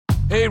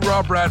Hey,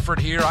 Rob Bradford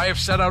here. I have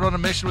set out on a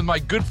mission with my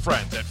good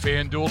friends at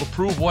FanDuel to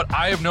prove what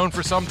I have known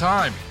for some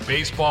time.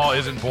 Baseball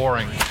isn't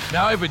boring.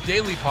 Now I have a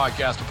daily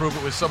podcast to prove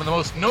it with some of the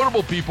most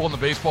notable people in the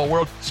baseball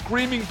world,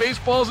 screaming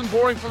baseball isn't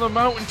boring from the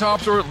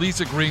mountaintops, or at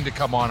least agreeing to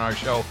come on our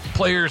show.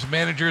 Players,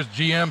 managers,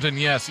 GMs, and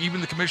yes, even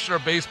the commissioner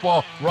of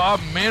baseball, Rob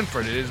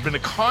Manfred. It has been a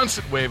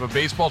constant wave of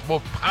baseball's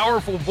most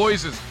powerful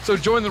voices. So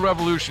join the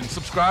revolution.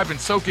 Subscribe and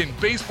soak in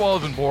Baseball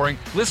Isn't Boring.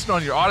 Listen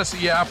on your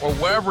Odyssey app or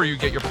wherever you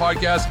get your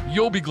podcasts.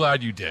 You'll be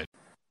glad you did.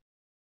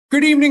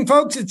 Good evening,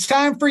 folks. It's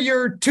time for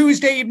your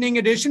Tuesday evening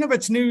edition of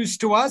It's News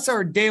to Us,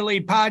 our daily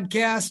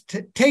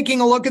podcast, taking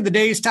a look at the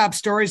day's top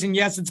stories. And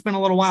yes, it's been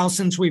a little while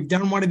since we've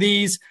done one of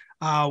these.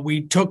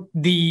 We took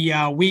the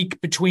week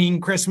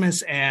between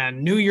Christmas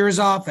and New Year's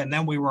off, and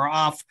then we were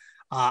off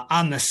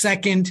on the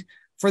 2nd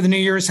for the New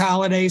Year's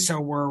holiday. So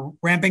we're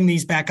ramping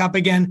these back up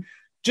again.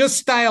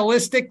 Just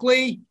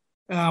stylistically,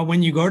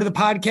 when you go to the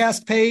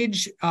podcast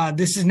page,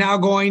 this is now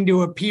going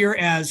to appear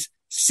as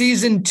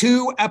Season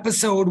 2,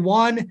 Episode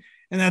 1.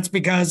 And that's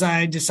because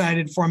I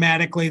decided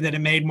formatically that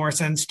it made more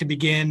sense to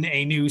begin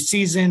a new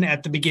season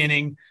at the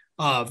beginning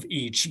of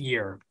each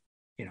year,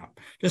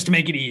 just to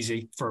make it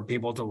easy for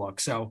people to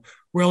look. So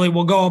really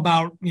we'll go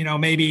about,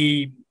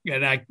 maybe,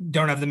 and I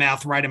don't have the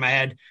math right in my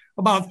head,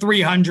 about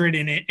 300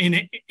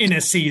 in a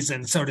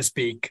season, so to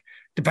speak,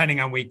 depending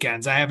on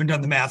weekends. I haven't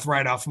done the math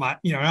right off my,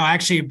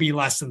 actually it'd be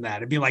less than that.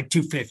 It'd be like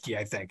 250,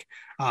 I think,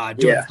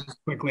 it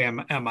quickly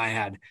on my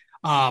head.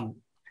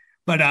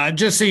 But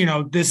just so you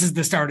know, this is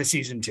the start of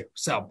season 2.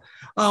 So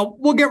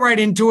we'll get right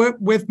into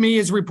it. With me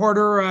is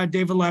reporter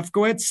David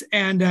Lefkowitz.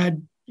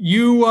 And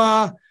you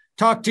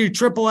talked to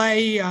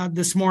AAA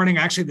this morning,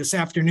 actually this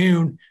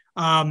afternoon.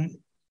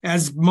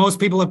 As most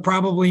people have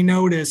probably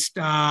noticed,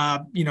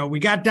 we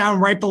got down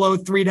right below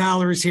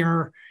 $3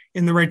 here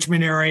in the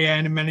Richmond area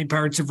and in many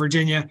parts of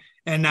Virginia.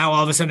 And now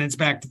all of a sudden it's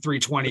back to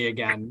 $3.20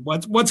 again.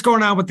 What's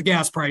going on with the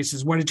gas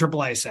prices? What did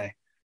AAA say?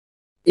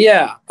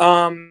 Yeah.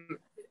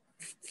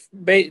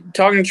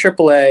 Talking to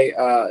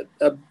AAA,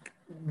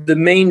 the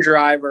main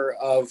driver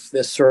of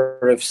this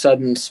sort of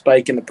sudden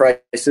spike in the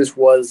prices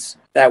was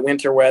that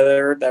winter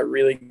weather, that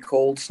really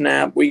cold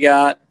snap we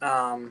got,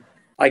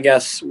 I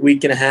guess,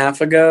 week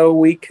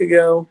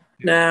ago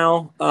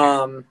now.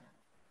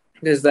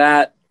 Is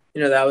that,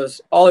 that was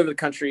all over the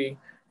country.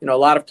 A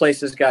lot of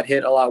places got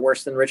hit a lot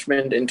worse than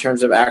Richmond in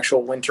terms of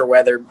actual winter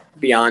weather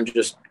beyond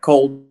just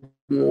cold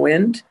and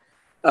wind.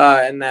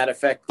 And that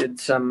affected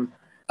some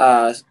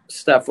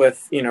stuff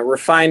with,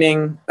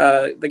 refining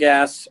the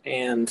gas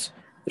and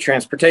the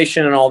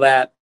transportation and all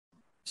that.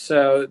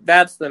 So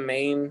that's the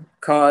main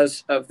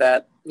cause of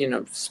that,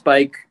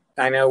 spike.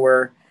 I know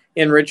we're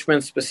in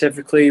Richmond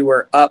specifically,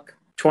 we're up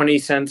 20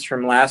 cents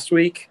from last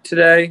week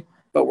today,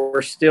 but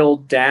we're still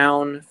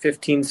down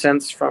 15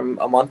 cents from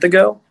a month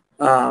ago.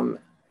 And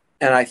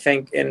I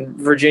think in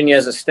Virginia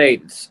as a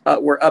state,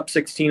 we're up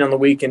 16 on the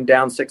week and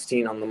down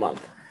 16 on the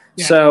month.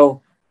 Yeah.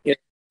 So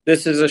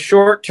this is a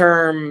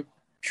short-term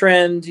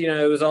trend.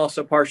 It was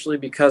also partially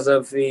because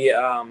of the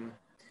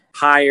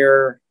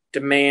higher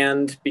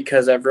demand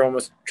because everyone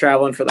was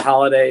traveling for the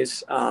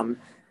holidays,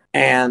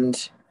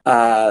 and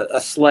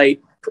a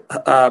slight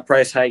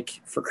price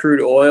hike for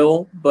crude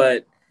oil.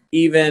 But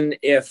even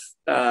if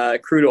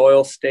crude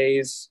oil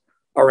stays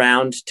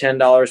around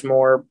 $10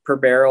 more per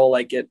barrel,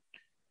 like it,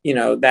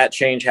 that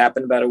change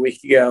happened about a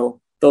week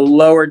ago, the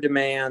lower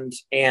demand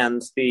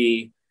and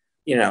the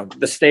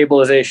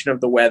stabilization of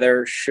the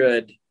weather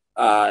shouldn't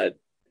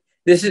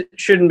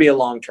be a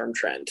long-term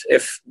trend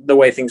if the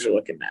way things are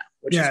looking now.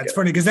 It's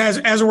funny because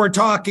as we're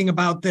talking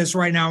about this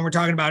right now, and we're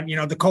talking about,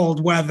 the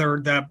cold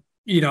weather,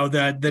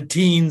 the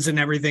teens and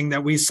everything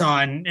that we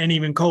saw and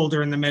even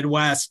colder in the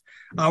Midwest.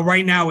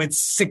 Right now it's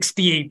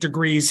 68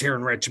 degrees here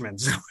in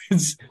Richmond. So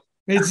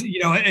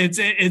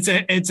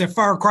it's a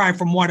far cry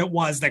from what it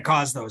was that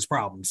caused those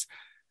problems.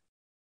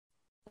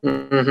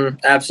 Mm-hmm.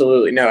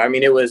 Absolutely. No, I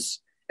mean, it was,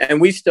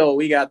 and we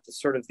got the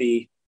sort of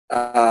the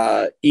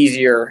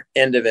easier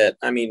end of it.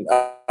 I mean,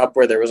 up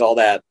where there was all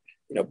that,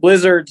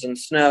 blizzards and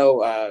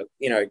snow,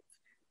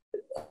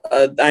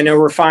 I know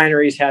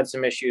refineries had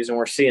some issues and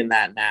we're seeing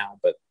that now,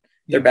 but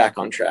they're back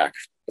on track,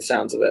 the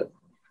sounds of it.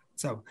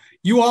 So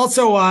you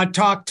also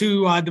talked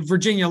to the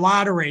Virginia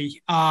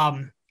Lottery,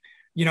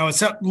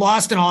 it's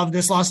lost in all of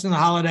this, lost in the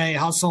holiday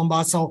hustle and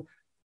bustle.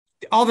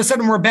 All of a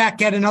sudden we're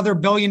back at another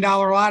 $1 billion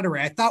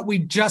lottery. I thought we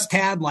just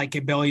had like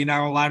 $1 billion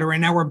lottery,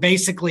 and now we're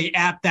basically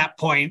at that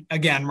point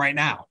again right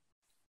now.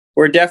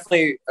 We're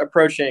definitely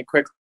approaching it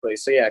quickly.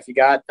 So yeah, if you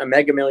got a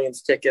Mega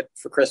Millions ticket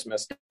for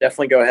Christmas,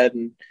 definitely go ahead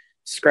and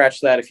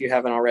scratch that if you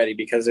haven't already,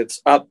 because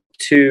it's up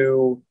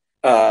to,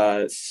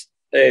 I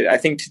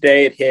think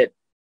today it hit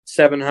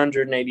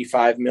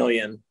 785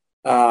 million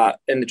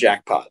in the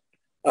jackpot,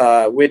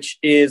 which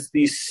is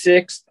the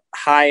 6th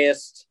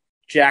highest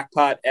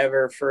jackpot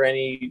ever for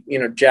any,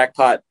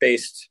 jackpot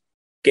based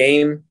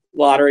game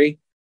lottery.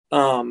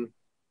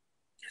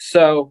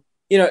 So,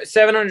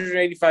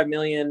 785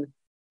 million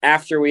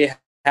after we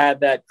had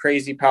that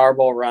crazy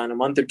Powerball run a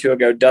month or two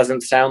ago doesn't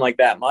sound like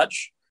that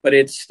much, but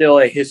it's still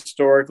a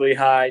historically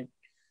high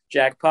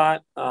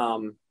jackpot.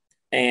 And,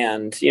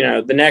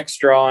 the next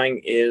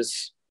drawing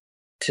is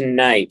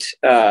tonight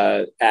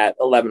at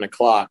 11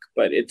 o'clock,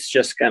 but it's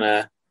just going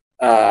to,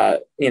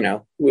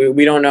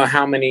 we don't know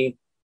how many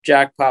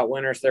jackpot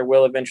winners there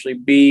will eventually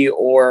be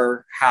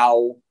or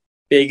how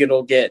big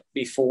it'll get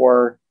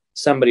before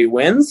somebody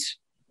wins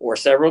or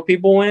several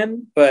people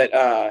win.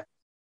 But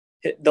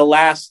the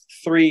last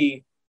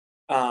three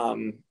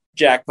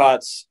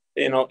jackpots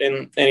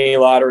in any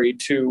lottery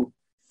to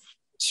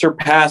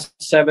surpass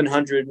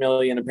 700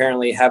 million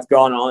apparently have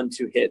gone on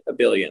to hit $1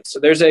 billion. So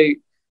there's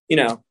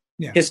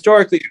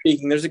historically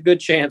speaking, there's a good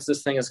chance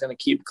this thing is going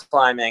to keep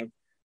climbing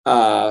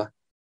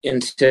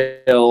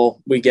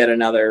until we get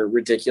another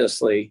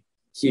ridiculously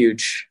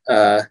huge,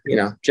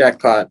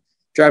 jackpot.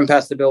 Driving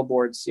past the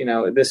billboards,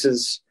 this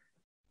is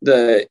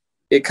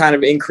it kind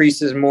of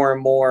increases more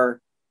and more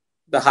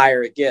the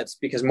higher it gets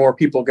because more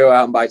people go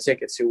out and buy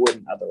tickets who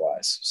wouldn't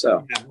otherwise.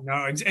 So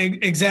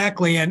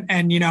exactly.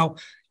 And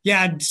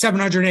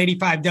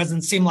 785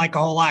 doesn't seem like a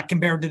whole lot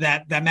compared to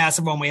that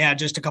massive one we had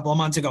just a couple of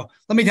months ago.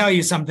 Let me tell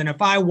you something.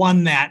 If I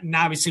won that, and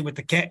obviously with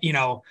the cash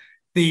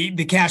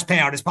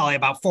payout is probably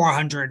about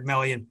 400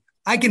 million.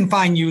 I can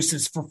find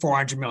uses for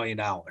 $400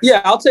 million.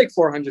 Yeah, I'll take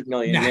 400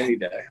 million any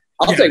day.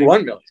 I'll take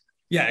 1 million.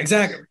 Yeah,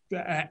 exactly.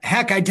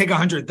 Heck, I'd take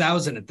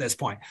 100,000 at this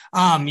point.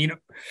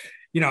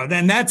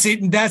 Then that's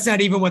it. That's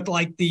not even with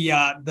like the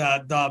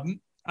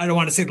I don't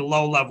want to say the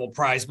low level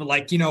prize, but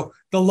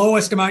the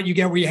lowest amount you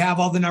get where you have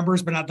all the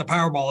numbers, but not the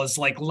Powerball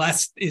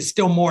is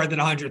still more than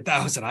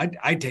 100,000.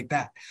 I'd take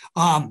that.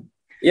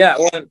 Yeah.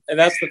 Well, and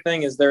that's the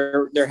thing is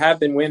there have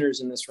been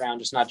winners in this round,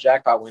 just not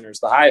jackpot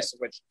winners, the highest of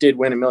which did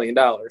win $1 million.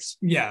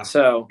 Yeah.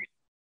 So,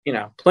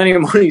 plenty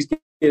of money's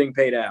getting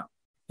paid out.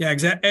 Yeah,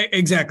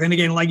 exactly. And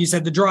again, like you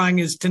said, the drawing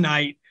is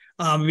tonight.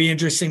 It'll be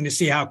interesting to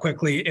see how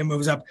quickly it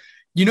moves up.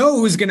 You know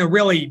who's going to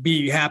really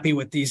be happy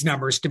with these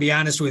numbers, to be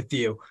honest with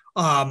you?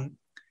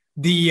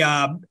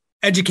 The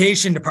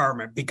education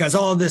department, because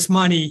all of this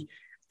money,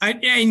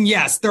 and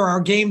yes, there are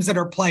games that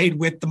are played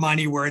with the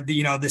money where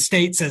the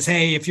state says,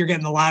 hey, if you're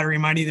getting the lottery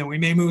money, then we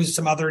may move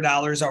some other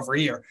dollars over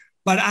here.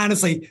 But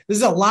honestly, this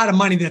is a lot of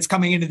money that's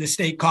coming into the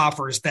state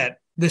coffers that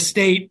the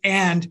state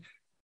and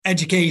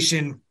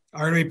education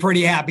are going to be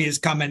pretty happy is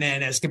coming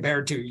in as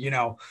compared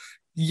to,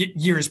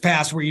 years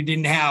past where you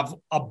didn't have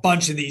a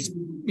bunch of these,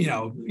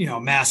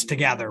 massed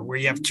together where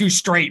you have two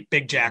straight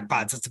big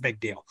jackpots. It's a big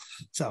deal.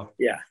 So,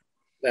 yeah,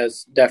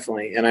 that's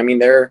definitely. And I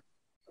mean,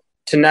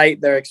 tonight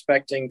they're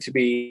expecting to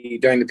be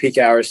during the peak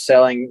hours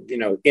selling,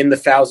 in the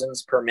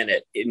thousands per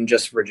minute in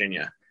just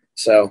Virginia.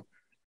 So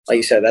like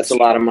you said, that's a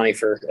lot of money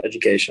for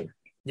education.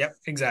 Yep,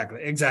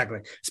 exactly.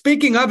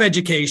 Speaking of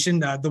education,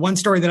 the one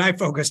story that I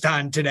focused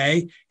on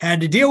today had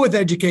to deal with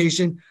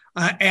education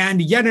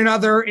and yet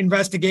another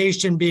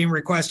investigation being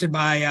requested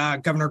by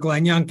Governor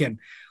Glenn Youngkin.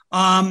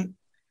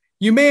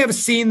 You may have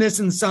seen this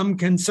in some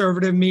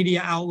conservative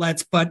media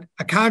outlets, but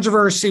a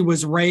controversy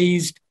was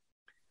raised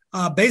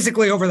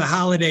basically over the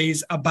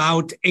holidays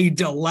about a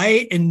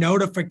delay in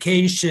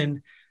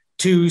notification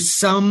to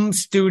some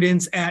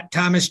students at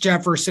Thomas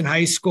Jefferson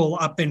High School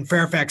up in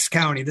Fairfax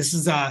County. This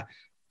is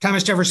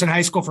Thomas Jefferson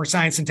High School for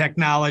Science and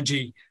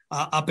Technology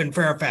up in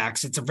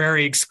Fairfax. It's a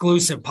very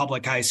exclusive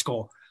public high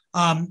school.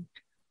 A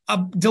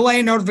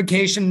delay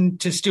notification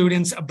to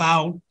students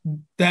about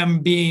them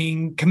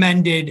being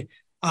commended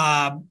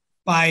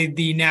by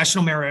the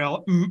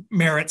National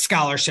Merit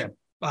Scholarship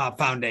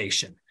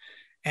Foundation.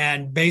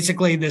 And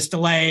basically this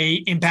delay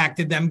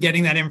impacted them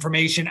getting that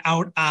information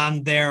out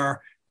on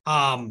their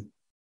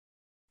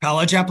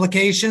college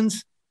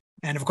applications.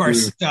 And of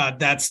course,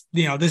 that's,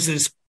 this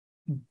is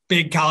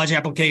big college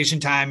application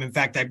time. In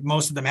fact,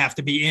 most of them have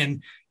to be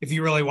in, if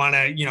you really want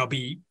to,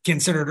 be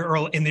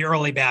considered in the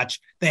early batch,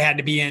 they had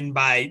to be in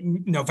by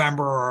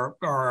November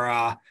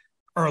or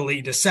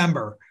early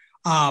December.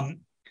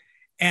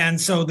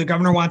 And so the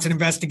governor wants an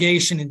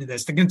investigation into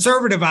this. The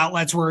conservative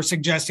outlets were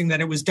suggesting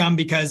that it was done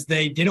because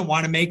they didn't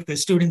want to make the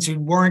students who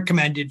weren't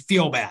commended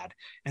feel bad.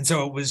 And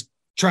so it was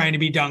trying to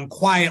be done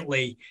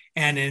quietly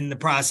and in the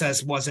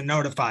process wasn't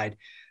notified.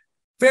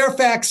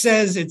 Fairfax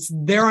says it's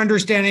their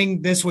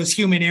understanding this was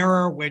human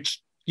error, which,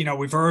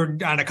 we've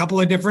heard on a couple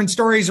of different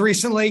stories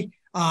recently,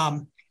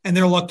 and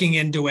they're looking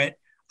into it.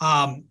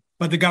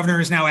 But the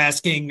governor is now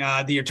asking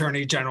the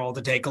attorney general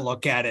to take a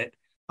look at it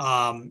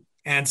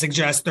and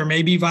suggest there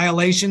may be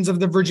violations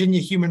of the Virginia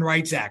Human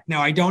Rights Act.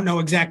 Now, I don't know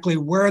exactly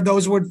where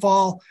those would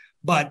fall,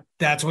 but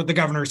that's what the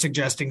governor is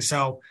suggesting.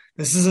 So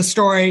this is a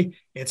story.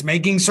 It's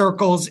making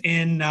circles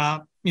in,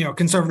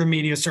 conservative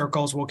media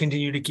circles. We'll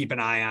continue to keep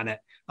an eye on it.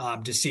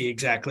 To see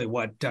exactly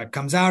what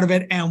comes out of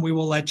it. And we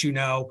will let you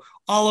know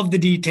all of the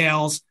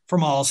details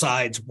from all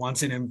sides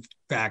once it in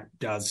fact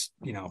does,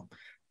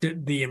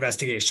 the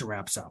investigation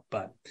wraps up.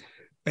 But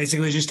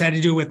basically just had to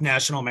do with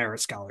National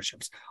Merit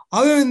Scholarships.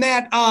 Other than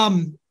that,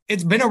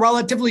 it's been a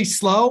relatively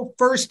slow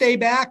first day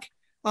back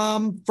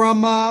from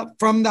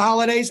the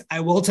holidays.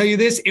 I will tell you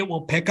this, it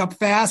will pick up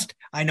fast.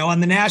 I know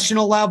on the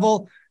national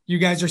level, you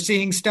guys are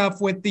seeing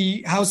stuff with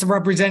the House of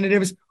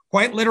Representatives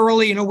quite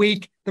literally in a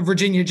week, the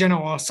Virginia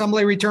General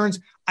Assembly returns.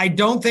 I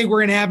don't think we're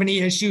going to have any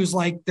issues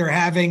like they're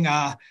having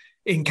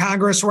in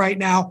Congress right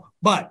now,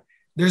 but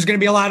there's going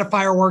to be a lot of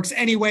fireworks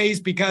anyways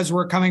because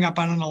we're coming up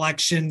on an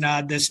election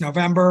this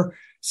November.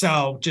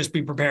 So just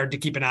be prepared to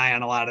keep an eye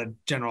on a lot of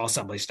General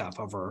Assembly stuff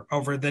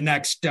over the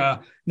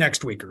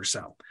next week or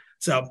so.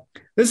 So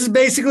this is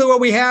basically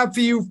what we have for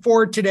you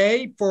for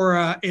today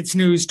for It's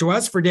News to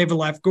Us. For David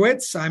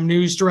Lefkowitz, I'm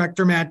News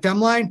Director Matt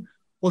Demline.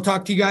 We'll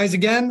talk to you guys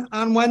again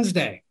on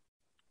Wednesday.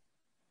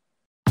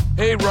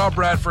 Hey, Rob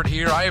Bradford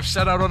here. I have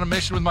set out on a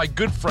mission with my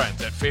good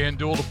friends at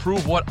FanDuel to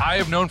prove what I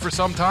have known for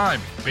some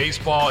time.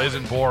 Baseball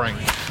isn't boring.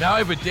 Now I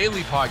have a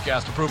daily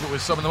podcast to prove it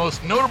with some of the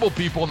most notable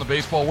people in the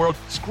baseball world,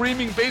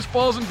 screaming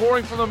baseball isn't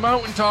boring from the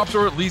mountaintops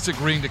or at least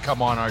agreeing to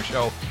come on our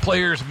show.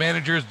 Players,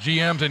 managers,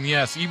 GMs, and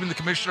yes, even the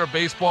commissioner of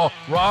baseball,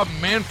 Rob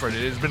Manfred.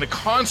 It has been a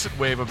constant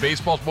wave of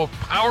baseball's most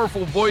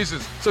powerful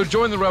voices. So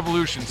join the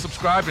revolution.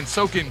 Subscribe and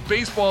soak in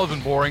Baseball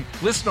Isn't Boring.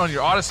 Listen on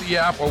your Odyssey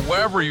app or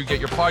wherever you get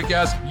your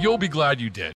podcasts. You'll be glad you did.